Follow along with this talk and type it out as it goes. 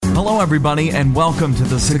Hello, everybody, and welcome to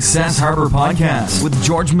the Success Harbor Podcast with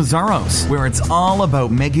George Mazzaros, where it's all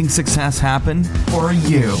about making success happen for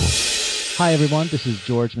you. Hi, everyone. This is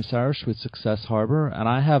George Mazzaros with Success Harbor, and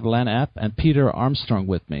I have Len Epp and Peter Armstrong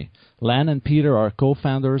with me. Len and Peter are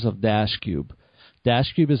co-founders of Dashcube.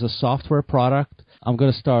 Dashcube is a software product. I'm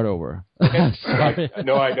going to start over. Okay. Sorry. I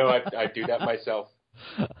know. I do that myself.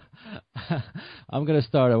 I'm going to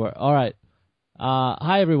start over. All right.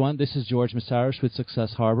 Hi, everyone. This is George Mazzaros with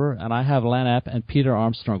Success Harbor, and I have Len Epp and Peter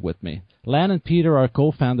Armstrong with me. Len and Peter are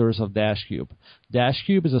co-founders of Dashcube.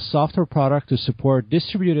 Dashcube is a software product to support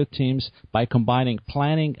distributed teams by combining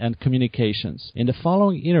planning and communications. In the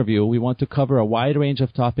following interview, we want to cover a wide range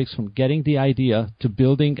of topics from getting the idea to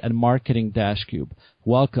building and marketing Dashcube.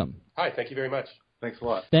 Welcome. Hi, thank you very much. Thanks a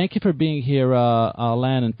lot. Thank you for being here,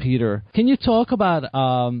 Len and Peter. Can you talk about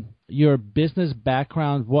your business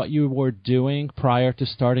background, what you were doing prior to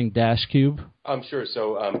starting Dashcube? Sure.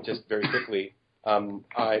 So just very quickly,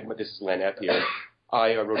 this is Len Epp here.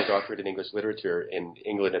 I wrote a doctorate in English literature in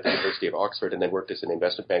England at the University of Oxford and then worked as an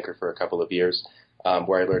investment banker for a couple of years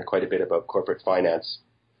where I learned quite a bit about corporate finance.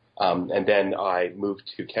 And then I moved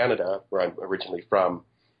to Canada, where I'm originally from,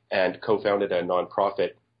 and co-founded a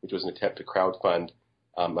nonprofit, which was an attempt to crowdfund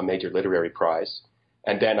a major literary prize.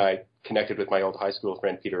 And then I connected with my old high school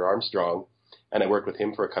friend, Peter Armstrong, and I worked with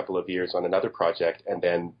him for a couple of years on another project, and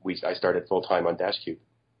then I started full-time on Dashcube.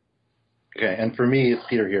 Okay, and for me, it's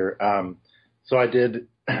Peter here. So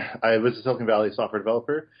I was a Silicon Valley software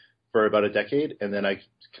developer for about a decade, and then I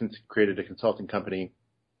created a consulting company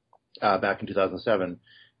back in 2007.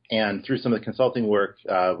 And through some of the consulting work,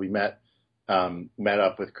 we met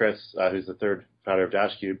up with Chris, who's the third founder of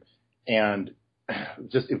Dashcube, and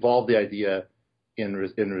just evolved the idea in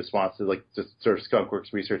response to like just sort of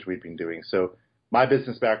skunkworks research we'd been doing. So my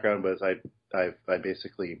business background was I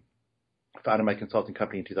basically founded my consulting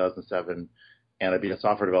company in 2007, and I've been a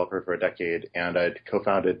software developer for a decade, and I'd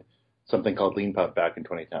co-founded something called LeanPub back in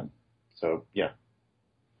 2010. So yeah.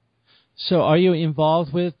 So are you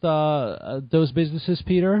involved with those businesses,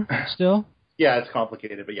 Peter, still? Yeah, it's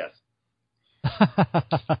complicated, but yes.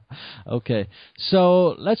 Okay,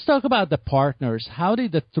 so let's talk about the partners. How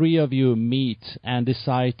did the three of you meet and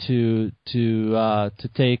decide to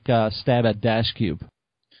take a stab at Dashcube?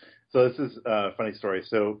 So this is a funny story.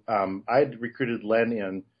 So I'd recruited Len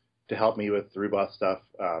in to help me with the Rubos stuff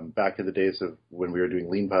back in the days of when we were doing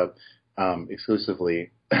LeanPub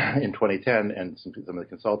exclusively in 2010 and some of the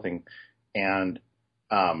consulting. And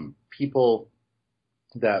people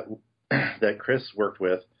that Chris worked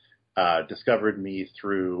with discovered me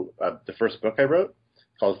through the first book I wrote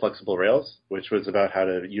called Flexible Rails, which was about how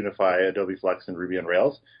to unify Adobe Flex and Ruby on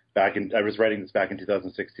Rails. I was writing this back in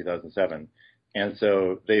 2006, 2007. And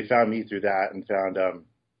so they found me through that and found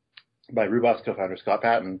my Rubos co-founder, Scott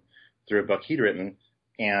Patton, through a book he'd written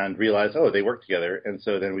and realized, they work together. And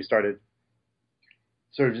so then we started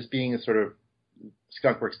sort of just being a sort of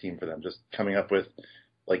skunkworks team for them, just coming up with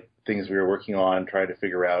like things we were working on, trying to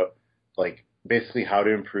figure out like basically how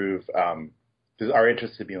to improve, because our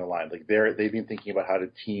interests had been aligned. Like they've been thinking about how do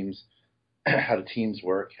teams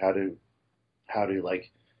work, how to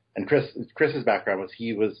like, and Chris's background was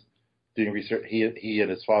he was doing research. He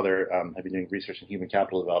and his father had been doing research in human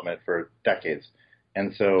capital development for decades,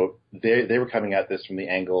 and so they were coming at this from the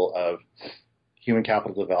angle of human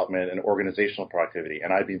capital development and organizational productivity.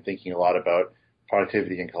 And I've been thinking a lot about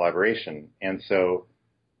productivity and collaboration, and so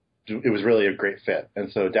it was really a great fit.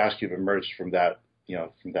 And so Dashcube emerged from that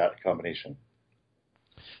combination.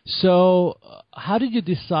 So how did you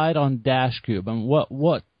decide on Dashcube, and what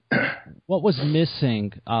was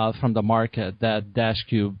missing from the market that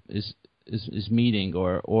Dashcube is meeting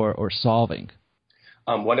or solving?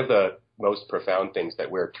 One of the most profound things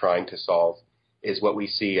that we're trying to solve is what we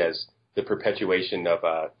see as the perpetuation of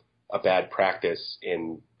a bad practice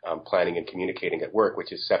in planning and communicating at work,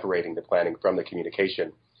 which is separating the planning from the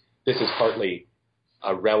communication. This is partly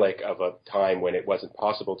a relic of a time when it wasn't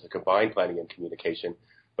possible to combine planning and communication,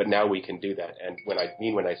 but now we can do that. And when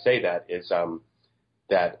I say that is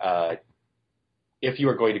that if you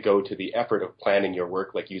are going to go to the effort of planning your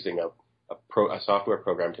work, like using a software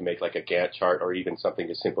program to make like a Gantt chart or even something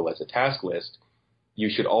as simple as a task list,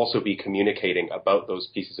 you should also be communicating about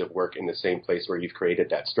those pieces of work in the same place where you've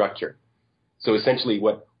created that structure. So essentially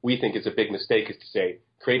what we think is a big mistake is to say,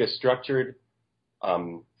 create a structured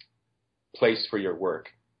place for your work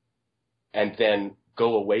and then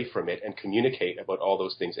go away from it and communicate about all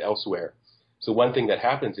those things elsewhere. So one thing that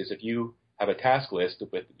happens is if you have a task list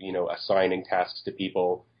with, assigning tasks to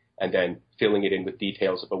people and then filling it in with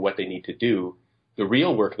details about what they need to do, the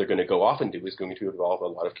real work they're going to go off and do is going to involve a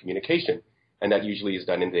lot of communication. and that usually is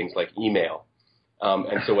done in things like email.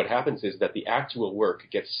 And so what happens is that the actual work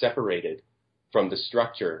gets separated from the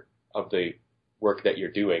structure of the work that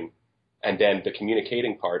you're doing, and then the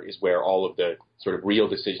communicating part is where all of the sort of real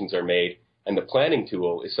decisions are made. And the planning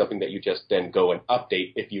tool is something that you just then go and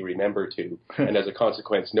update if you remember to. And as a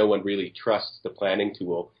consequence, no one really trusts the planning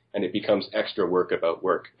tool, and it becomes extra work about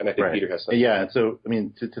work. And I think Peter has something. Yeah, and so, I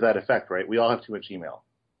mean, to that effect, right, we all have too much email,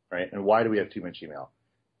 right? And why do we have too much email?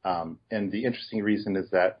 And the interesting reason is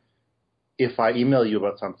that if I email you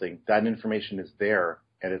about something, that information is there,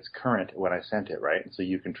 and it's current when I sent it, right? And so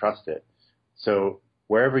you can trust it. So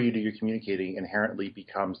wherever you do your communicating inherently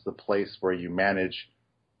becomes the place where you manage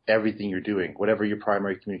everything you're doing. Whatever your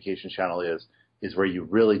primary communication channel is where you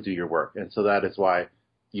really do your work. And so that is why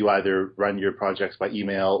you either run your projects by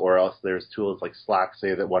email, or else there's tools like Slack,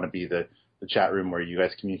 say, that want to be the chat room where you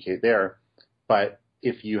guys communicate there. But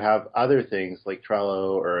if you have other things like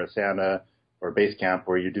Trello or Asana or Basecamp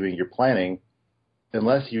where you're doing your planning,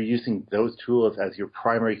 unless you're using those tools as your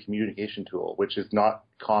primary communication tool, which is not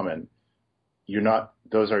common,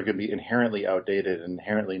 those are going to be inherently outdated and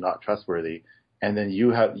inherently not trustworthy. And then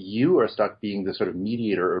you are stuck being the sort of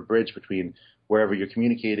mediator or bridge between wherever you're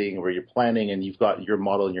communicating and where you're planning, and you've got your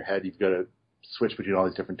model in your head. You've got to switch between all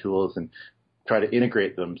these different tools and try to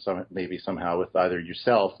integrate them maybe somehow with either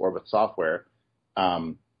yourself or with software,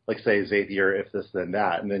 like say Zapier, if this then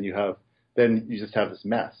that, and then you just have this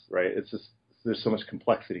mess, right? It's just there's so much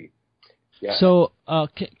complexity. Yeah. So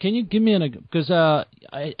can you give me because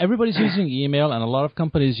everybody's using email, and a lot of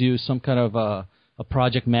companies use some kind of a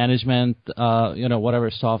project management,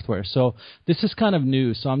 whatever software. So this is kind of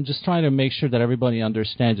new. So I'm just trying to make sure that everybody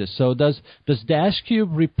understands it. So does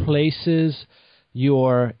Dashcube replaces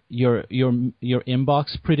your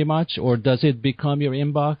inbox pretty much, or does it become your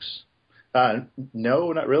inbox?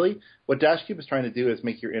 No, not really. What Dashcube is trying to do is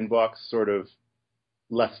make your inbox sort of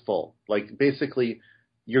less full. Like basically,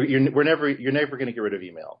 you're never going to get rid of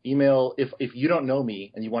email. Email, if you don't know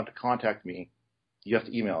me and you want to contact me, you have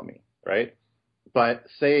to email me, right? But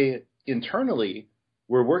say internally,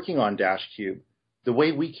 we're working on Dashcube. The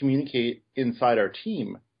way we communicate inside our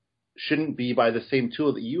team shouldn't be by the same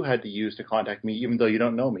tool that you had to use to contact me, even though you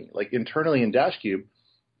don't know me. Like internally in Dashcube,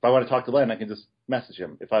 if I want to talk to Len, I can just message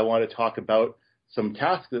him. If I want to talk about some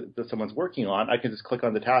task that someone's working on, I can just click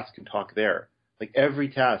on the task and talk there. Like every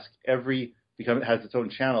task, has its own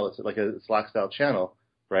channel. It's like a Slack-style channel,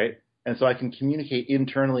 right? And so I can communicate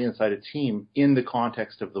internally inside a team in the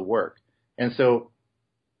context of the work. And so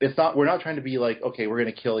we're not trying to be like, okay, we're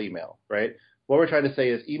going to kill email, right? What we're trying to say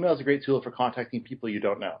is email is a great tool for contacting people you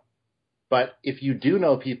don't know. But if you do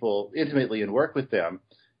know people intimately and work with them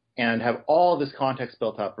and have all this context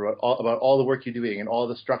built up about all the work you're doing and all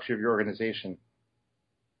the structure of your organization,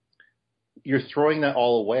 you're throwing that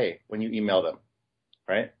all away when you email them,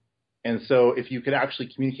 right? And so if you can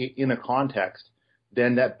actually communicate in a context,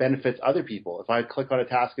 then that benefits other people. If I click on a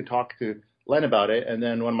task and talk to Len about it, and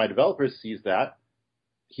then one of my developers sees that,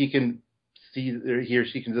 he or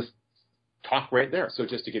she can just talk right there. So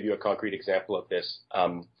just to give you a concrete example of this,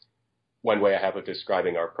 one way I have of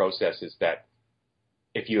describing our process is that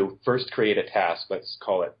if you first create a task, let's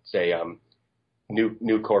call it, say,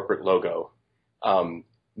 new corporate logo,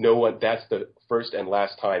 that's the first and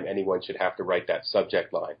last time anyone should have to write that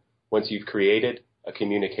subject line. Once you've created a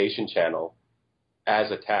communication channel as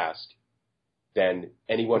a task, then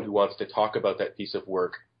anyone who wants to talk about that piece of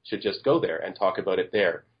work should just go there and talk about it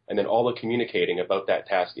there. And then all the communicating about that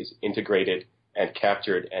task is integrated and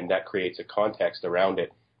captured, and that creates a context around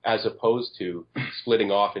it, as opposed to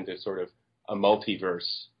splitting off into sort of a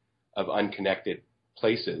multiverse of unconnected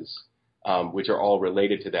places, which are all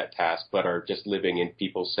related to that task, but are just living in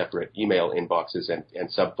people's separate email inboxes and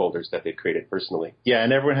subfolders that they've created personally. Yeah,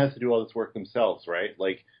 and everyone has to do all this work themselves, right?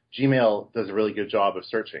 Like Gmail does a really good job of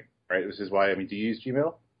searching, right? This is why, do you use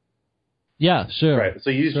Gmail? Yeah, sure. Right. So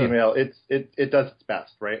you use Gmail. It does its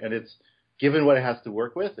best, right? And it's given what it has to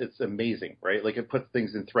work with, it's amazing, right? Like it puts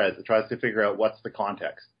things in threads. It tries to figure out what's the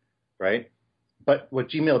context, right? But what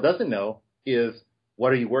Gmail doesn't know is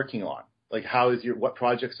what are you working on? Like what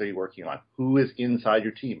projects are you working on? Who is inside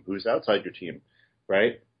your team? Who's outside your team,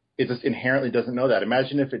 right? It just inherently doesn't know that.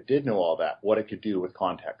 Imagine if it did know all that, what it could do with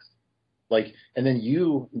context. And then do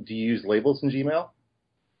you use labels in Gmail?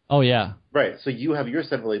 Oh, yeah. Right. So you have your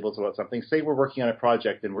set of labels about something. Say we're working on a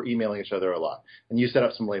project and we're emailing each other a lot, and you set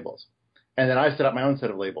up some labels. And then I set up my own set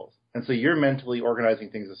of labels. And so you're mentally organizing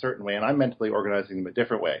things a certain way, and I'm mentally organizing them a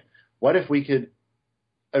different way. What if we could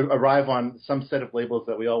arrive on some set of labels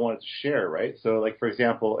that we all wanted to share, right? So for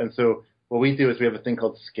example, and so what we do is we have a thing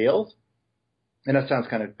called scales. And that sounds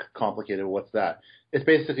kind of complicated. What's that? it's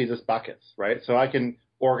basically just buckets, right? So I can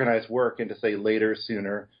organize work into, say, later,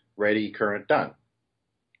 sooner, ready, current, done.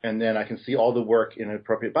 And then I can see all the work in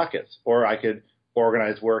appropriate buckets. Or I could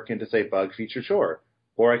organize work into, say, bug, feature, chore.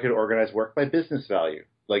 Or I could organize work by business value,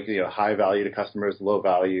 like, high value to customers, low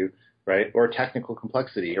value, right? Or technical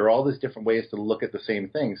complexity, or all these different ways to look at the same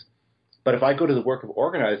things. But if I go to the work of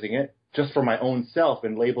organizing it just for my own self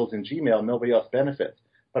in labels in Gmail, nobody else benefits.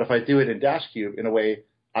 But if I do it in Dashcube in a way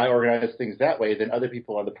I organize things that way, then other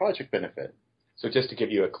people on the project benefit. So just to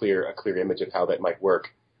give you a clear image of how that might work,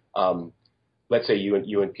 let's say you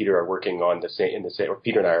and Peter are working on or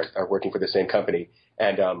Peter and I are working for the same company,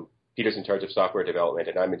 and Peter's in charge of software development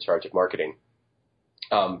and I'm in charge of marketing.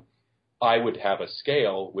 I would have a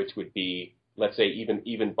scale which would be, let's say,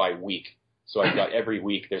 even by week. So I've got every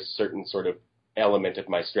week there's a certain sort of element of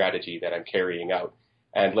my strategy that I'm carrying out.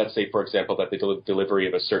 And let's say, for example, that the delivery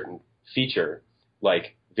of a certain feature,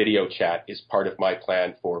 like video chat, is part of my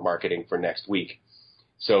plan for marketing for next week.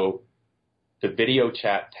 So the video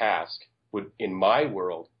chat task would, in my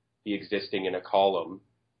world, be existing in a column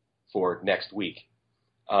for next week.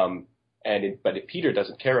 But Peter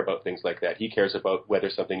doesn't care about things like that. He cares about whether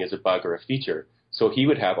something is a bug or a feature. So he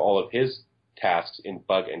would have all of his tasks in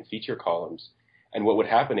bug and feature columns. And what would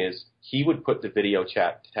happen is he would put the video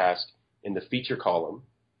chat task in the feature column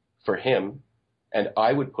for him, and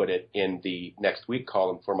I would put it in the next week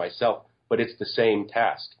column for myself. But it's the same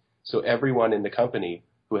task. So everyone in the company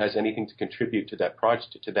who has anything to contribute to that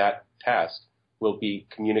project, to that task, will be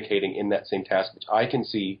communicating in that same task, which I can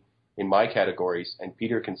see in my categories and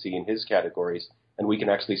Peter can see in his categories, and we can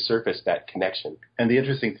actually surface that connection. And the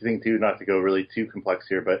interesting thing, too, not to go really too complex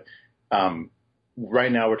here, but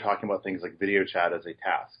right now we're talking about things like video chat as a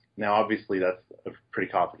task. Now, obviously, that's a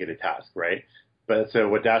pretty complicated task, right? But so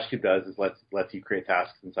what Dashcube does is lets you create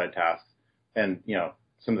tasks inside tasks. And,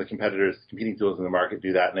 some of the competing tools in the market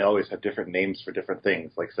do that, and they always have different names for different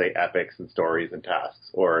things, like, say, epics and stories and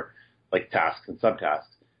tasks, or like tasks and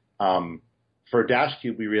subtasks. For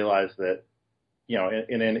Dashcube, we realized that,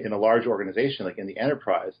 in a large organization, like in the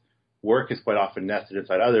enterprise, work is quite often nested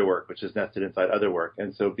inside other work, which is nested inside other work.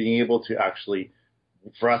 And so being able to actually,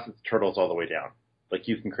 for us, it's turtles all the way down. Like,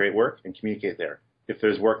 you can create work and communicate there. If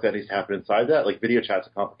there's work that needs to happen inside that, like video chat's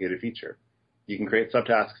a complicated feature. You can create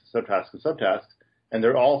subtasks, subtasks, and subtasks, and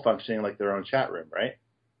they're all functioning like their own chat room, right?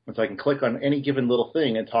 And so I can click on any given little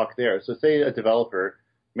thing and talk there. So say a developer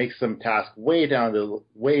makes some task way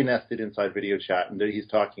nested inside video chat, and he's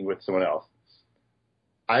talking with someone else.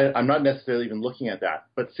 I'm not necessarily even looking at that,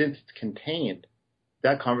 but since it's contained,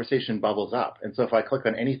 that conversation bubbles up. And so if I click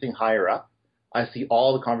on anything higher up, I see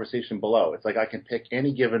all the conversation below. It's like I can pick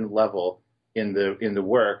any given level in the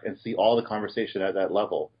work and see all the conversation at that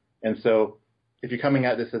level. And so if you're coming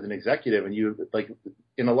at this as an executive and you, like,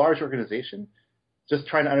 in a large organization, just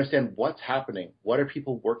trying to understand what's happening, what are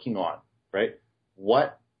people working on, right?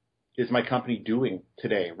 What is my company doing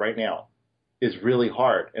today, right now, is really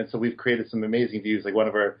hard. And so we've created some amazing views, like one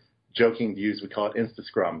of our joking views, we call it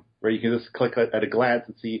Insta-Scrum, where you can just click at a glance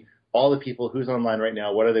and see all the people who's online right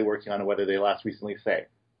now, what are they working on, and what did they last recently say,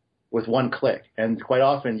 with one click. And quite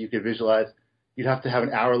often you could visualize, you'd have to have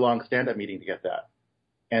an hour-long stand-up meeting to get that.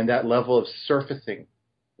 And that level of surfacing,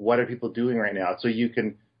 what are people doing right now? So you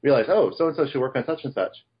can realize, oh, so-and-so should work on such and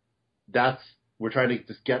such. We're trying to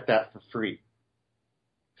just get that for free.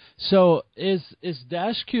 So is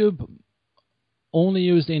Dashcube only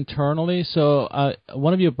used internally? So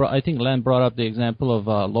one of you, I think Len brought up the example of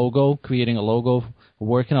logo, creating a logo,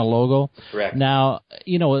 working a logo. Correct. Now,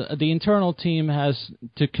 the internal team has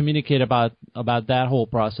to communicate about that whole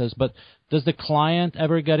process, but does the client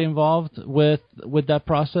ever get involved with that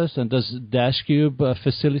process, and does Dashcube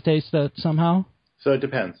facilitate that somehow? So it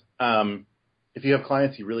depends. If you have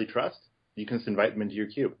clients you really trust, you can just invite them into your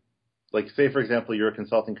cube. Like, say, for example, you're a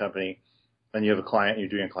consulting company and you have a client and you're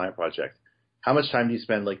doing a client project. How much time do you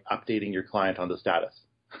spend, like, updating your client on the status,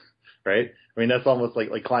 right? I mean, that's almost like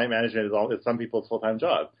client management is some people's full-time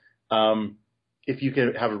job. If you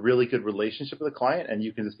can have a really good relationship with a client and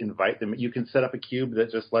you can just invite them, you can set up a cube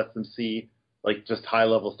that just lets them see, like, just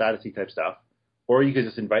high-level status-y type stuff. Or you could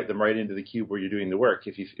just invite them right into the cube where you're doing the work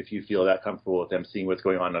if you feel that comfortable with them seeing what's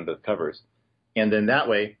going on under the covers. And then that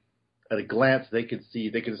way, at a glance, they could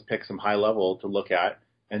just pick some high level to look at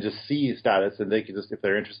and just see status, and they could just, if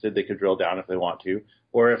they're interested, they could drill down if they want to.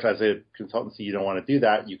 Or if, as a consultancy, you don't want to do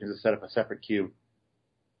that, you can just set up a separate cube.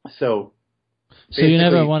 So you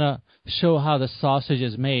never want to show how the sausage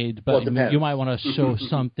is made, but well, you might want to show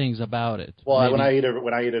some things about it. Well, maybe.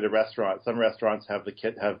 when I eat at a restaurant, some restaurants have if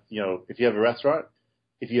you have a restaurant,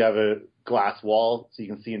 if you have a glass wall so you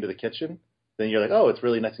can see into the kitchen, then you're like, oh, it's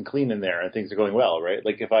really nice and clean in there and things are going well, right?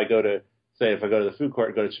 Like if I go to the food court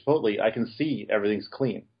and go to Chipotle, I can see everything's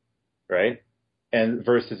clean, right? And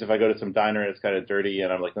versus if I go to some diner and it's kind of dirty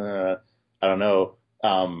and I'm like, I don't know.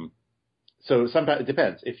 So sometimes it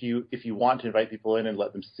depends. If you want to invite people in and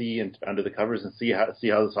let them see and under the covers and see how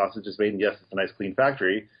the sausage is made, and yes, it's a nice clean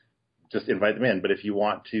factory, just invite them in. But if you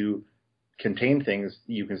want to contain things,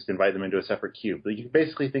 you can just invite them into a separate cube. But you can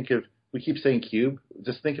basically we keep saying cube,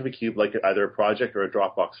 just think of a cube like either a project or a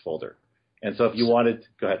Dropbox folder. And so if you wanted,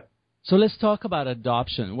 go ahead. So let's talk about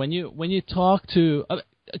adoption. When you talk to,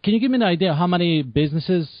 can you give me an idea how many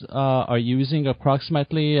businesses are using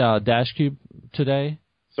approximately Dashcube today?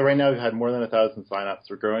 So right now we've had more than 1,000 signups.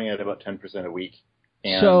 We're growing at about 10% a week.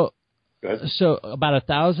 And so go ahead. So about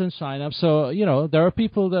 1,000 signups. So there are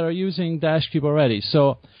people that are using Dashcube already.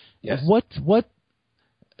 So yes. What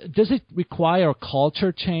does it require a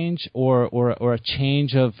culture change or a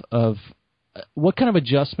change of what kind of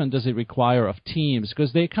adjustment does it require of teams?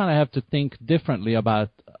 Because they kind of have to think differently about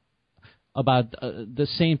the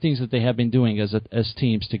same things that they have been doing as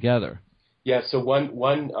teams together. Yeah. So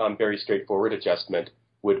one very straightforward adjustment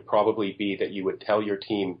would probably be that you would tell your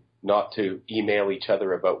team not to email each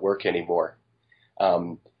other about work anymore,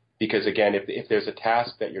 because again, if there's a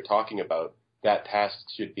task that you're talking about, that task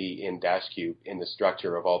should be in Dashcube in the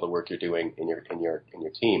structure of all the work you're doing in your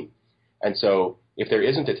team. And so if there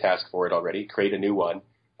isn't a task for it already, create a new one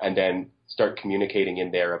and then start communicating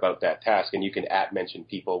in there about that task. And you can @mention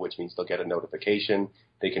people, which means they'll get a notification.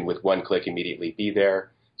 They can with one click immediately be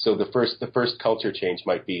there. So the first culture change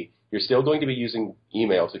might be you're still going to be using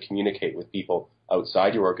email to communicate with people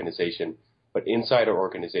outside your organization, but inside our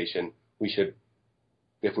organization,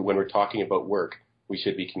 when we're talking about work, we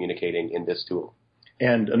should be communicating in this tool.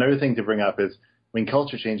 And another thing to bring up is when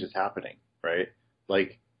culture change is happening, right?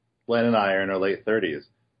 Like Len and I are in our late 30s.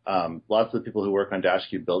 Lots of the people who work on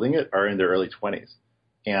Dashcube building it are in their early 20s.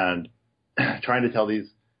 And trying to tell these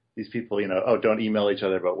people, don't email each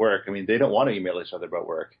other about work. I mean, they don't want to email each other about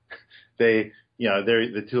work. They're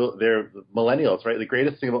millennials, right? The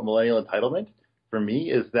greatest thing about millennial entitlement for me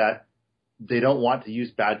is that they don't want to use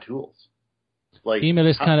bad tools. Like email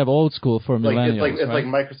is kind of old school for millennials. It's right? like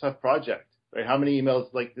Microsoft Project, right? How many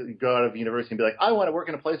emails like you go out of university and be like, I want to work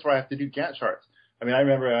in a place where I have to do Gantt charts. I mean, I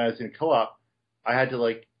remember when I was in co-op, I had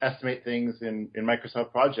to estimate things in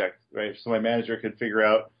Microsoft Project, right? So my manager could figure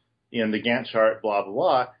out the Gantt chart, blah blah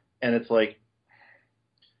blah. And it's like,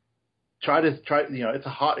 try, it's a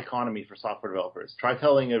hot economy for software developers. Try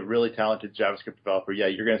telling a really talented JavaScript developer, yeah,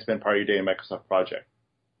 you're going to spend part of your day in Microsoft Project.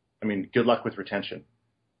 I mean, good luck with retention.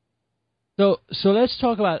 So let's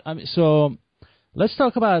talk about. Let's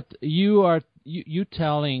talk about you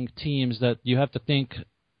telling teams that you have to think.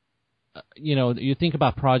 You think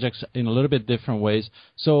about projects in a little bit different ways.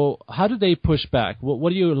 So how do they push back? What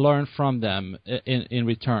do you learn from them in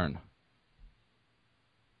return?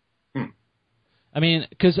 I mean,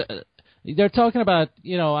 because they're talking about,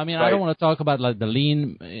 right. I don't want to talk about the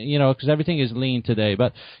lean, because everything is lean today.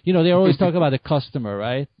 But they always talk about the customer,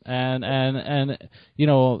 right? And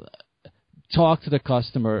talk to the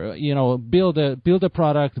customer. Build a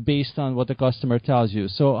product based on what the customer tells you.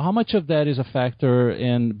 So how much of that is a factor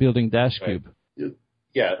in building Dashcube? Right.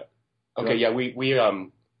 Yeah. Okay. Yeah. We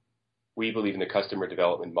believe in the customer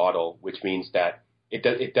development model, which means that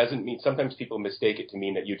it doesn't mean, sometimes people mistake it to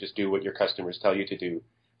mean that you just do what your customers tell you to do.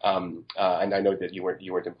 And I know that you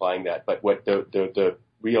weren't implying that, but what the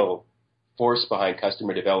real force behind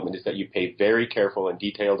customer development is that you pay very careful and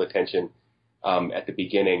detailed attention at the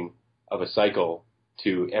beginning of a cycle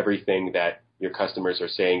to everything that your customers are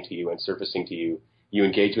saying to you and surfacing to you. You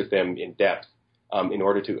engage with them in depth in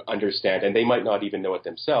order to understand, and they might not even know it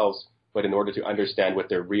themselves, but in order to understand what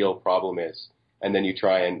their real problem is. And then you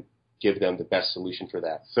try and give them the best solution for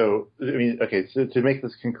that. So, so to make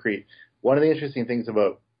this concrete, one of the interesting things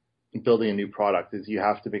about building a new product is you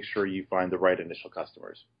have to make sure you find the right initial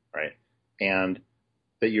customers, right? And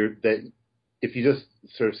that if you just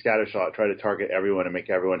sort of scattershot, try to target everyone and make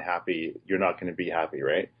everyone happy, you're not going to be happy,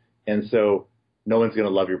 right? And so no one's going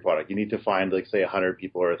to love your product. You need to find, say, 100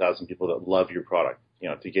 people or 1,000 people that love your product,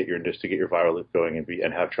 to get your viral loop going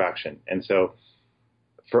and have traction. And so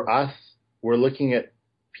for us, we're looking at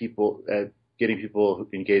getting people who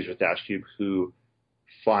engage with Dashcube who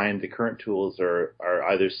find the current tools are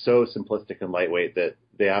either so simplistic and lightweight that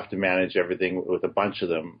they have to manage everything with a bunch of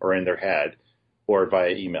them or in their head or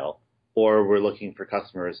via email. Or we're looking for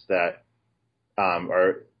customers that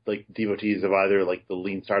are like devotees of either the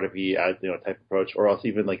lean startup-y type approach, or else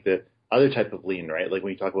even the other type of lean, right? Like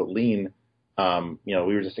when you talk about lean, we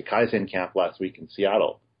were just at Kaizen camp last week in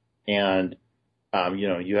Seattle, and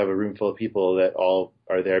You have a room full of people that all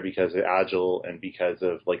are there because of Agile and because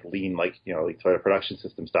of like lean, like sort of production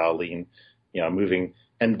system style lean, moving.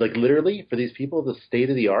 And like literally for these people, the state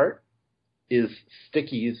of the art is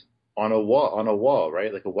stickies on a wall,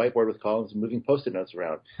 right? Like a whiteboard with columns and moving Post-it notes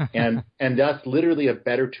around. And that's literally a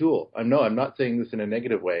better tool. I'm not saying this in a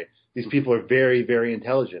negative way. These people are very, very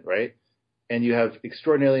intelligent, right? And you have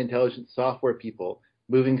extraordinarily intelligent software people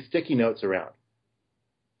moving sticky notes around.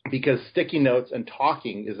 Because sticky notes and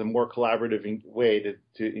talking is a more collaborative way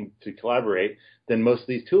to collaborate than most of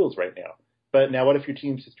these tools right now. But now what if your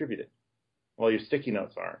team's distributed? Well, your sticky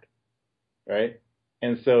notes aren't, right?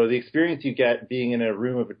 And so the experience you get being in a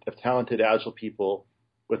room of talented, agile people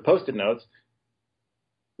with Post-it notes,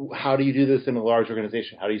 how do you do this in a large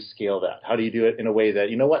organization? How do you scale that? How do you do it in a way that,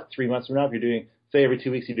 3 months from now, if you're doing, say every 2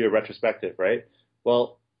 weeks you do a retrospective, right?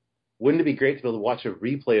 Well, wouldn't it be great to be able to watch a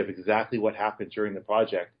replay of exactly what happened during the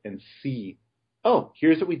project and see, oh,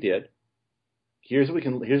 here's what we did. Here's what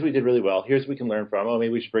we did really well. Here's what we can learn from. Oh,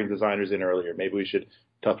 maybe we should bring designers in earlier. Maybe we should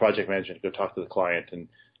tell project management to go talk to the client and,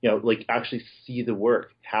 actually see the work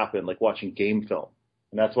happen, like watching game film.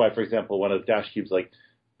 And that's why, for example, one of Dashcube's, like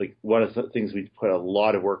one of the things we put a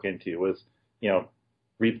lot of work into was, the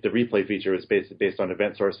replay feature was based on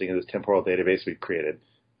event sourcing in this temporal database we've created.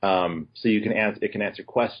 So it can answer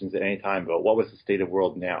questions at any time about what was the state of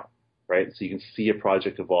world now, right? So you can see a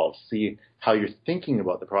project evolve, see how you're thinking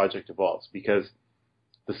about the project evolves, because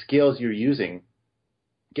the scales you're using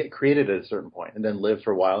get created at a certain point and then live for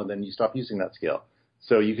a while, and then you stop using that scale.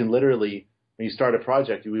 So you can literally, when you start a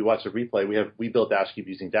project, we watch a replay. We built Dashcube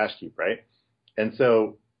using Dashcube, right? And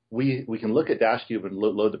so we can look at Dashcube and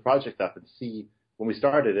load the project up and see when we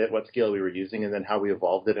started it, what scale we were using, and then how we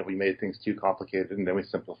evolved it, and we made things too complicated, and then we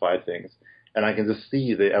simplified things. And I can just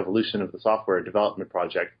see the evolution of the software development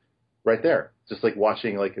project right there, just like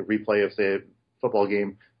watching like a replay of, say, a football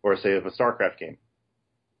game or, say, of a StarCraft game.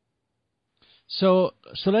 So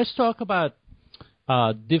let's talk about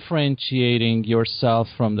differentiating yourself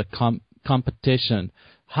from the competition.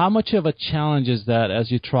 How much of a challenge is that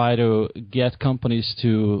as you try to get companies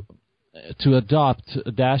to adopt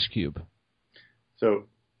Dashcube? So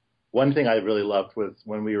one thing I really loved was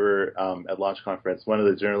when we were at Launch Conference, one of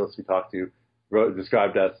the journalists we talked to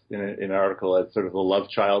described us in an article as sort of the love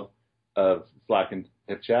child of Slack and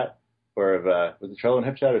HipChat, or of was it Trello and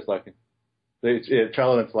HipChat or Slack?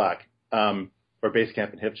 Trello and Slack, or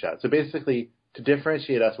Basecamp and HipChat. So basically, to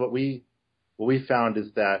differentiate us, what we found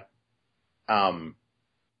is that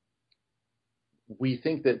we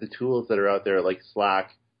think that the tools that are out there like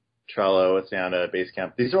Slack, Trello, Asana,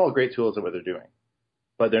 Basecamp, these are all great tools at what they're doing,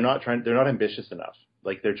 but they're not ambitious enough.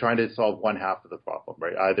 Like they're trying to solve one half of the problem,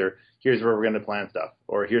 right? Either here's where we're going to plan stuff,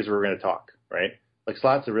 or here's where we're going to talk, right? Like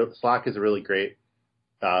Slack is a really great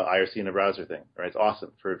IRC in a browser thing, right? It's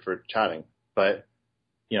awesome for chatting, but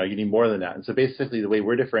you need more than that. And so basically the way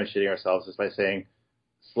we're differentiating ourselves is by saying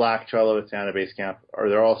Slack, Trello, Asana, Basecamp,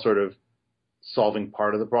 they're all sort of solving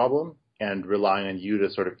part of the problem and relying on you to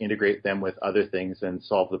sort of integrate them with other things and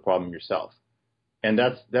solve the problem yourself. And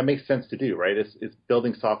that makes sense to do, right? It's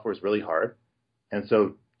building software is really hard. And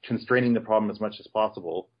so constraining the problem as much as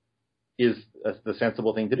possible is the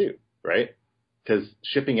sensible thing to do, right? Because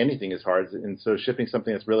shipping anything is hard. And so shipping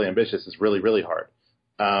something that's really ambitious is really, really hard.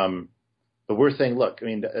 But we're saying, look, I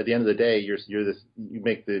mean, at the end of the day, you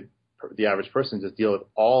make the average person just deal with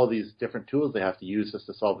all these different tools they have to use just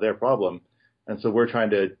to solve their problem. And so we're trying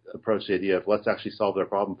to approach the idea of let's actually solve their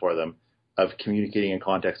problem for them, of communicating in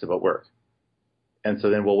context about work. And so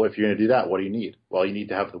then, well, if you're going to do that, what do you need? Well, you need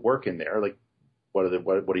to have the work in there. Like, what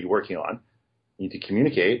are you working on? You need to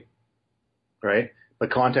communicate, right?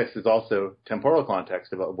 But context is also temporal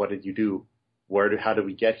context about what did you do? How did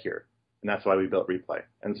we get here? And that's why we built Replay.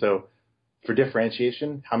 And so for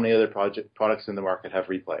differentiation, how many other products in the market have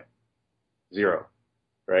Replay? 0,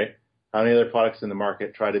 right? How many other products in the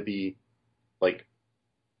market try to be like,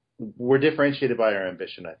 we're differentiated by our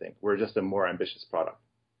ambition, I think. We're just a more ambitious product.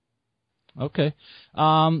 Okay.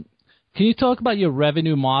 Can you talk about your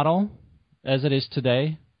revenue model as it is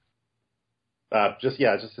today?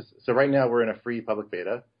 So right now we're in a free public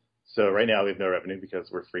beta. So right now we have no revenue because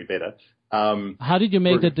we're free beta. How did you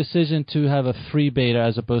make the decision to have a free beta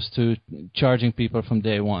as opposed to charging people from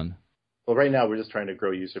day one? Well, right now we're just trying to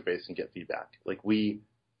grow user base and get feedback. Like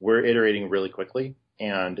we're iterating really quickly,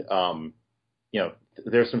 and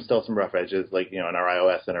there's still some rough edges. Like in our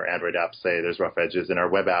iOS and our Android apps, say there's rough edges. In our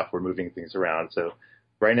web app, we're moving things around. So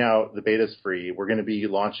right now the beta is free. We're going to be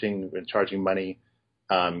launching and charging money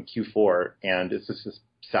Q4, and it's just a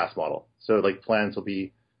SaaS model. So like plans will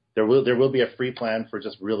be. There will be a free plan for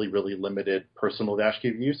just really, really limited personal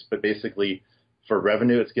Dashcube use, but basically for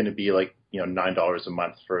revenue, it's going to be like, $9 a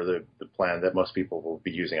month for the plan that most people will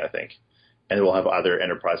be using, I think. And we'll have other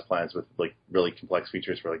enterprise plans with like really complex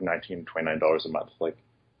features for like $19, $29 a month.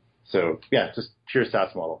 So yeah, just pure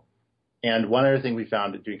SaaS model. And one other thing we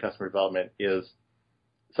found doing customer development is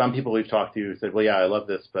some people we've talked to said, well, yeah, I love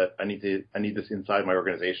this, but I need this inside my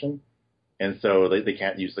organization. And so they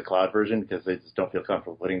can't use the cloud version because they just don't feel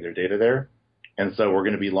comfortable putting their data there. And so we're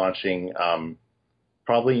going to be launching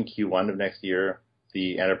probably in Q1 of next year,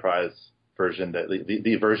 the enterprise version,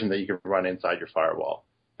 the version that you can run inside your firewall.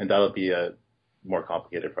 And that'll be a more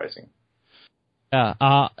complicated pricing. Yeah,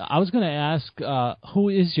 I was going to ask, who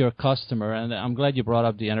is your customer? And I'm glad you brought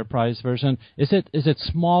up the enterprise version. Is it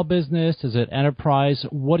small business? Is it enterprise?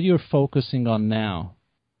 What are you focusing on now?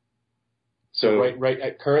 So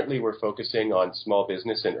currently we're focusing on small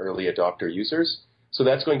business and early adopter users. So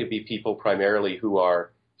that's going to be people primarily who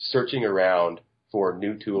are searching around for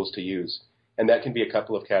new tools to use. And that can be a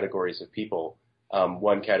couple of categories of people.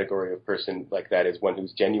 One category of person like that is one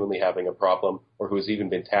who's genuinely having a problem or who's even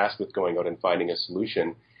been tasked with going out and finding a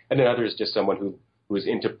solution. And another is just someone who is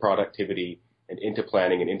into productivity and into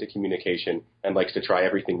planning and into communication and likes to try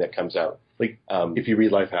everything that comes out. Like if you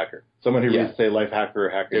read Lifehacker, someone who reads, say, Lifehacker or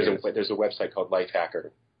Hacker. There's a website called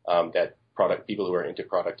Lifehacker that people who are into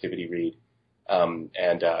productivity read.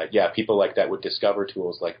 People like that would discover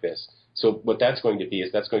tools like this. So what that's going to be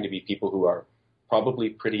is that's going to be people who are probably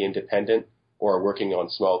pretty independent or are working on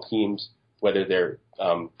small teams, whether they're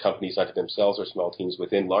companies unto themselves or small teams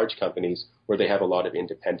within large companies where they have a lot of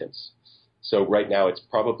independence. So right now it's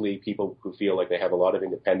probably people who feel like they have a lot of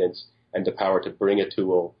independence and the power to bring a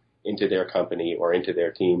tool into their company or into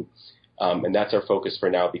their team. And that's our focus for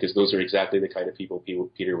now because those are exactly the kind of people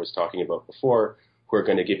Peter was talking about before who are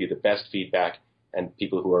going to give you the best feedback and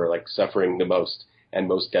people who are like suffering the most and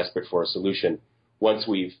most desperate for a solution. Once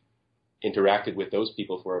we've interacted with those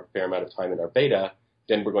people for a fair amount of time in our beta,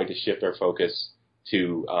 then we're going to shift our focus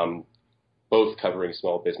to both covering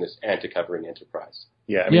small business and to covering enterprise.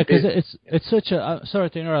 Yeah, because it's such a sorry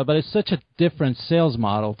to interrupt, but it's such a different sales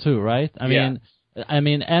model too, right? I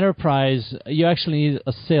mean, enterprise, you actually need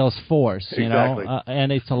a sales force, exactly.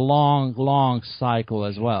 And it's a long cycle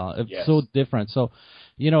as well. It's so different. So,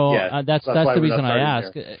 that's the reason I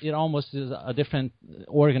ask. It almost is a different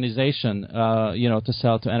organization, to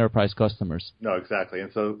sell to enterprise customers. No, exactly.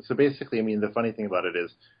 And so basically, I mean, the funny thing about it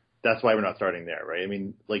is that's why we're not starting there, right? I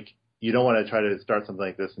mean, like, you don't want to try to start something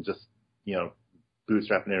like this and just,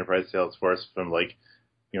 bootstrap an enterprise sales force from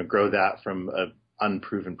grow that from an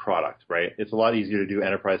unproven product, right? It's a lot easier to do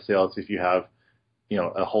enterprise sales if you have,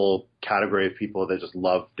 a whole category of people that just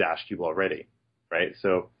love Dashcube already, right?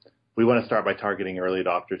 So we want to start by targeting early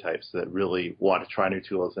adopter types that really want to try new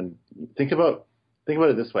tools. And think about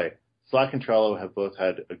it this way. Slack and Trello have both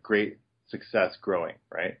had a great success growing,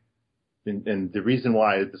 right? And the reason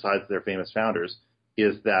why, besides their famous founders,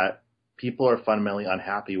 is that people are fundamentally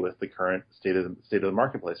unhappy with the current state of the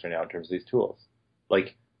marketplace right now in terms of these tools.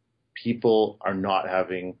 Like, people are not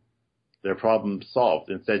having their problems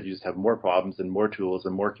solved. Instead, you just have more problems and more tools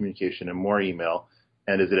and more communication and more email.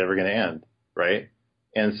 And is it ever going to end, right?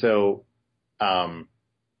 And so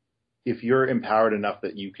if you're empowered enough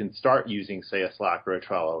that you can start using, say, a Slack or a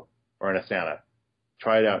Trello or an Asana,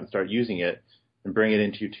 try it out and start using it and bring it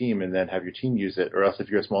into your team and then have your team use it. Or else if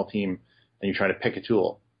you're a small team and you're trying to pick a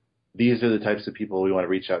tool, these are the types of people we want to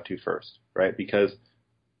reach out to first, right? Because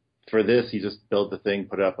for this, you just build the thing,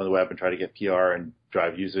 put it up on the web and try to get PR and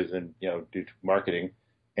drive users and, do marketing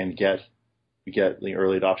and get the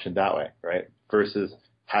early adoption that way, right? Versus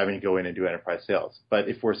having to go in and do enterprise sales. But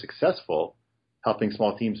if we're successful helping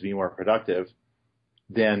small teams be more productive,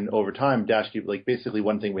 then over time, Dashcube, like basically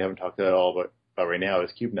one thing we haven't talked at all about right now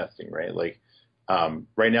is cube nesting, right? Like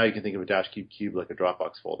right now you can think of a Dashcube cube like a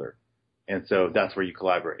Dropbox folder. And so that's where you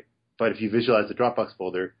collaborate. But if you visualize the Dropbox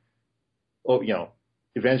folder,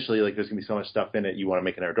 eventually like there's going to be so much stuff in it, you want to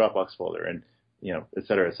make another Dropbox folder and, et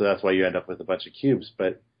cetera. So that's why you end up with a bunch of cubes.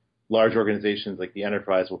 But large organizations like the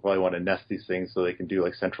enterprise will probably want to nest these things so they can do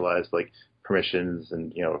like centralized like permissions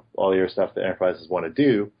and, all your stuff that enterprises want to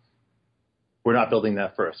do. We're not building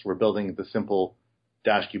that first. We're building the simple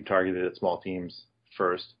Dashcube targeted at small teams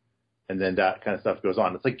first. And then that kind of stuff goes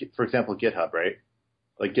on. It's like, for example, GitHub, right?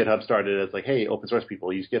 Like GitHub started as like, hey, open source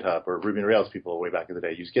people use GitHub, or Ruby on Rails people way back in the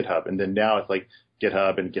day use GitHub. And then now it's like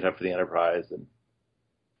GitHub and GitHub for the enterprise. And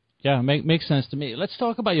yeah, makes sense to me. Let's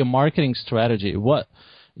talk about your marketing strategy.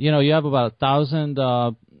 You have about 1,000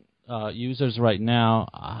 users right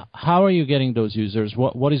now. How are you getting those users?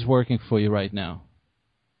 What is working for you right now?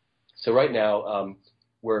 So right now,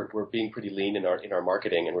 we're being pretty lean in our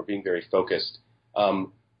marketing, and we're being very focused.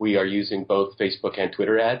 we are using both Facebook and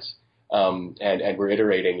Twitter ads, and we're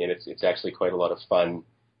iterating, and it's actually quite a lot of fun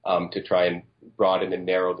to try and broaden and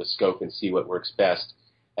narrow the scope and see what works best.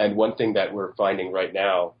 And one thing that we're finding right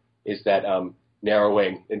now is that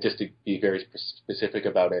narrowing, and just to be very specific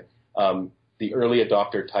about it, the early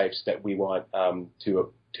adopter types that we want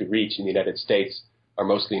to reach in the United States are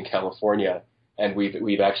mostly in California, and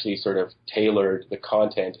we've actually sort of tailored the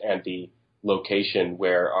content and the location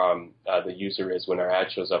where the user is when our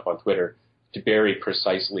ad shows up on Twitter to very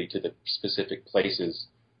precisely to the specific places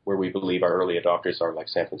where we believe our early adopters are, like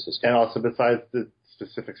San Francisco. And also, besides the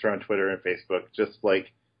specifics around Twitter and Facebook, just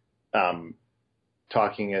like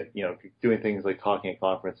talking at, doing things like talking at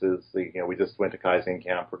conferences. Like, we just went to Kaizen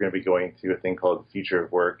Camp. We're going to be going to a thing called the Future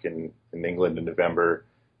of Work in England in November.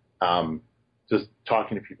 Just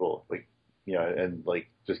talking to people, and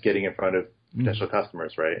just getting in front of potential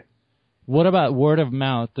customers, right? What about word of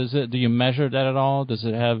mouth? Do you measure that at all? Does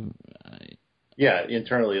it have? Yeah,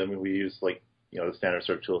 internally, we use the standard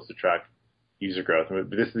sort of tools to track user growth.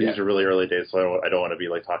 These are really early days, so I don't want to be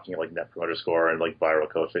talking Net Promoter Score and viral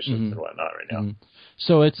coefficients and whatnot right now.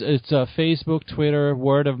 So it's Facebook, Twitter,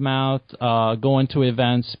 word of mouth, going to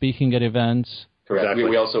events, speaking at events. Correct. Exactly.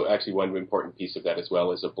 We also actually, one important piece of that as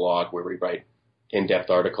well is a blog where we write in-depth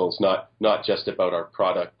articles, not just about our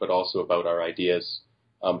product, but also about our ideas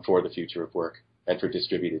for the future of work and for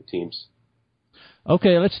distributed teams.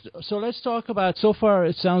 Okay, let's talk about, so far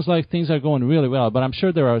it sounds like things are going really well, but I'm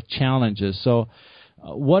sure there are challenges. So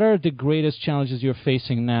what are the greatest challenges you're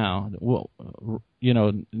facing now,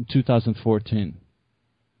 in 2014?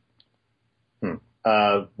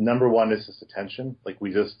 Number one is just attention.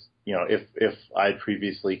 We just, if I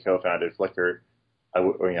previously co-founded Flickr, I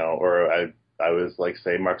was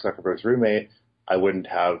say Mark Zuckerberg's roommate,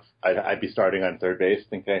 I'd be starting on third base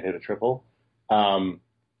thinking I'd hit a triple.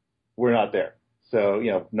 We're not there. So,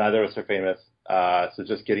 neither of us are famous. So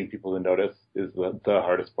just getting people to notice is the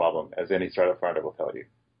hardest problem, as any startup founder will tell you.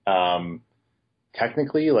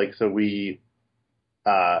 Technically, we've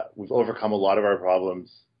overcome a lot of our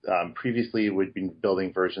problems. Previously, we'd been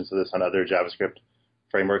building versions of this on other JavaScript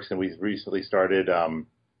frameworks, and we've recently started,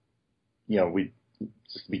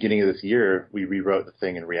 just the beginning of this year, we rewrote the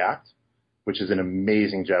thing in React, which is an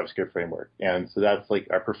amazing JavaScript framework. And so that's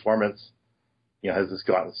our performance, has just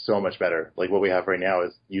gotten so much better. What we have right now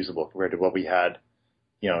is usable compared to what we had,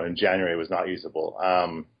 in January was not usable.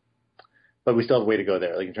 But we still have a way to go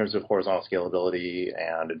there, in terms of horizontal scalability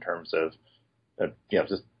and in terms of,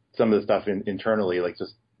 just some of the stuff internally,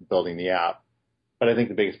 just building the app. But I think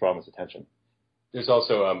the biggest problem is attention. There's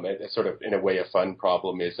also a sort of, in a way, a fun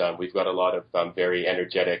problem is we've got a lot of very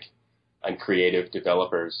energetic and creative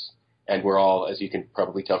developers, and we're all, as you can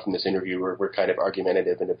probably tell from this interview, we're kind of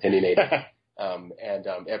argumentative and opinionated, and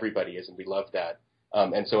everybody is, and we love that.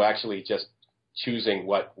 And so actually just choosing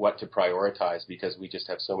what to prioritize, because we just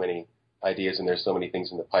have so many ideas and there's so many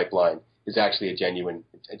things in the pipeline, is actually a genuine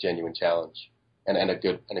challenge and a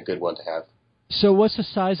good one to have. So what's the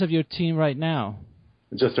size of your team right now?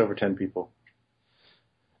 Just over 10 people.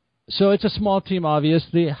 So it's a small team,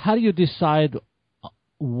 obviously. How do you decide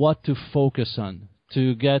what to focus on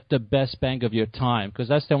to get the best bang of your time? Because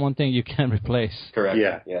that's the one thing you can't replace. Correct.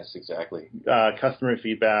 Yeah. Yes, exactly. Customer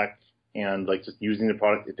feedback and just using the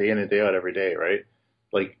product day in and day out every day, right?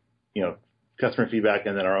 Customer feedback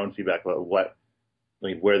and then our own feedback about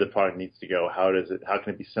where the product needs to go. How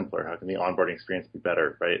can it be simpler? How can the onboarding experience be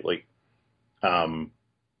better, right?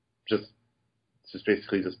 Just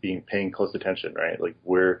basically just paying close attention, right?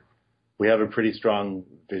 We have a pretty strong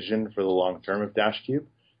vision for the long term of Dashcube,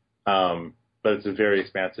 but it's a very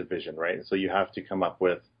expansive vision, right? So you have to come up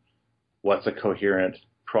with what's a coherent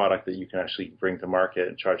product that you can actually bring to market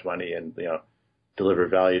and charge money and deliver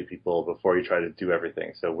value to people before you try to do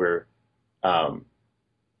everything. So we're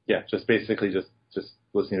just basically just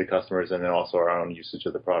listening to customers and then also our own usage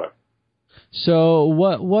of the product. So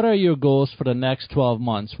what are your goals for the next 12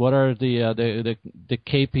 months? What are the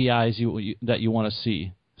KPIs that you want to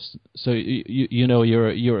see? So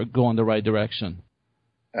you're going the right direction.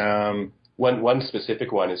 One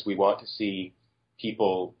specific one is we want to see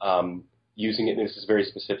people using it. And this is very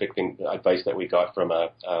specific advice that we got from a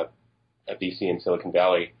VC in Silicon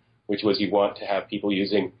Valley, which was you want to have people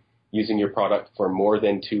using your product for more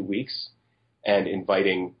than 2 weeks and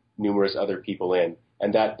inviting numerous other people in.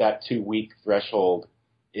 And that 2-week threshold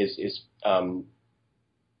is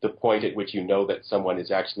the point at which you know that someone is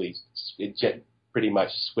actually pretty much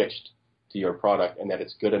switched to your product and that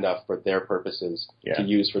it's good enough for their purposes to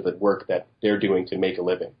use for the work that they're doing to make a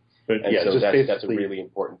living. So that's a really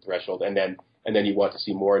important threshold. And then you want to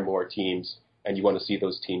see more and more teams, and you want to see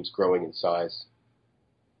those teams growing in size.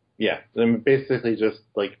 Yeah, and basically just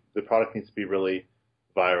like the product needs to be really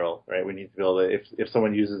viral, right? We need to be able to, if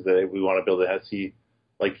someone uses it, we want to be able to see,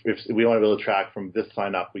 like if we want to be able to track from this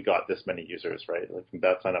sign up, we got this many users, right? Like from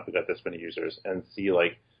that sign up, we got this many users, and see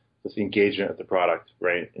like this engagement of the product,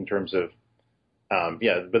 right? In terms of,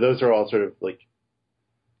 but those are all sort of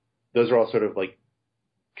like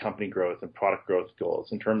company growth and product growth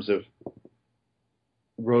goals. In terms of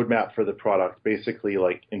roadmap for the product, basically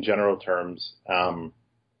like in general terms,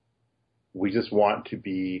 we just want to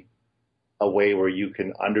be a way where you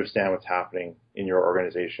can understand what's happening in your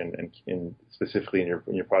organization and specifically in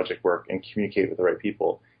your project work and communicate with the right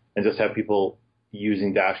people, and just have people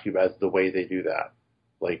using Dashcube as the way they do that.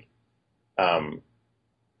 Like, and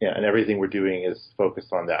everything we're doing is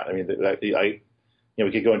focused on that. I mean,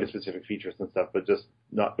 we could go into specific features and stuff, but just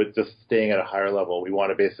staying at a higher level. We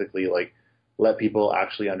want to basically like let people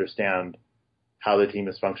actually understand how the team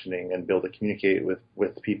is functioning and be able to communicate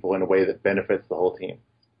with people in a way that benefits the whole team.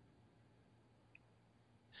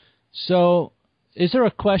 So, is there a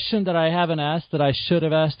question that I haven't asked that I should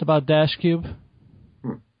have asked about Dashcube?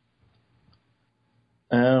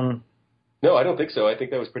 No, I don't think so. I think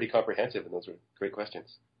that was pretty comprehensive, and those were great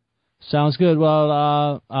questions. Sounds good.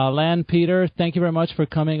 Well, Lan, Peter, thank you very much for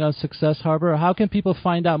coming on Success Harbor. How can people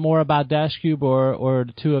find out more about Dashcube or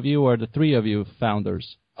the two of you or the three of you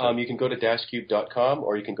founders? You can go to dashcube.com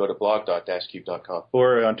or you can go to blog.dashcube.com.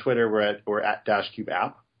 Or on Twitter, we're at Dashcube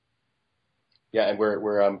app. Yeah, and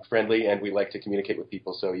we're friendly, and we like to communicate with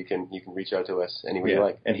people, so you can reach out to us any way you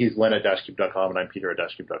like. And he's Len at Dashcube.com, and I'm Peter at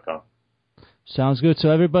Dashcube.com. Sounds good. So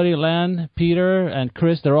everybody, Len, Peter, and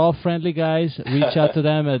Chris, they're all friendly guys. Reach out to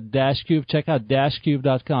them at Dashcube. Check out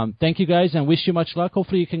Dashcube.com. Thank you, guys, and wish you much luck.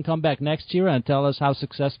 Hopefully you can come back next year and tell us how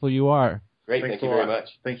successful you are. Great. Thank you very much.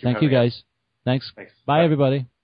 Thank you. Thank you, guys. Thanks. Bye, everybody.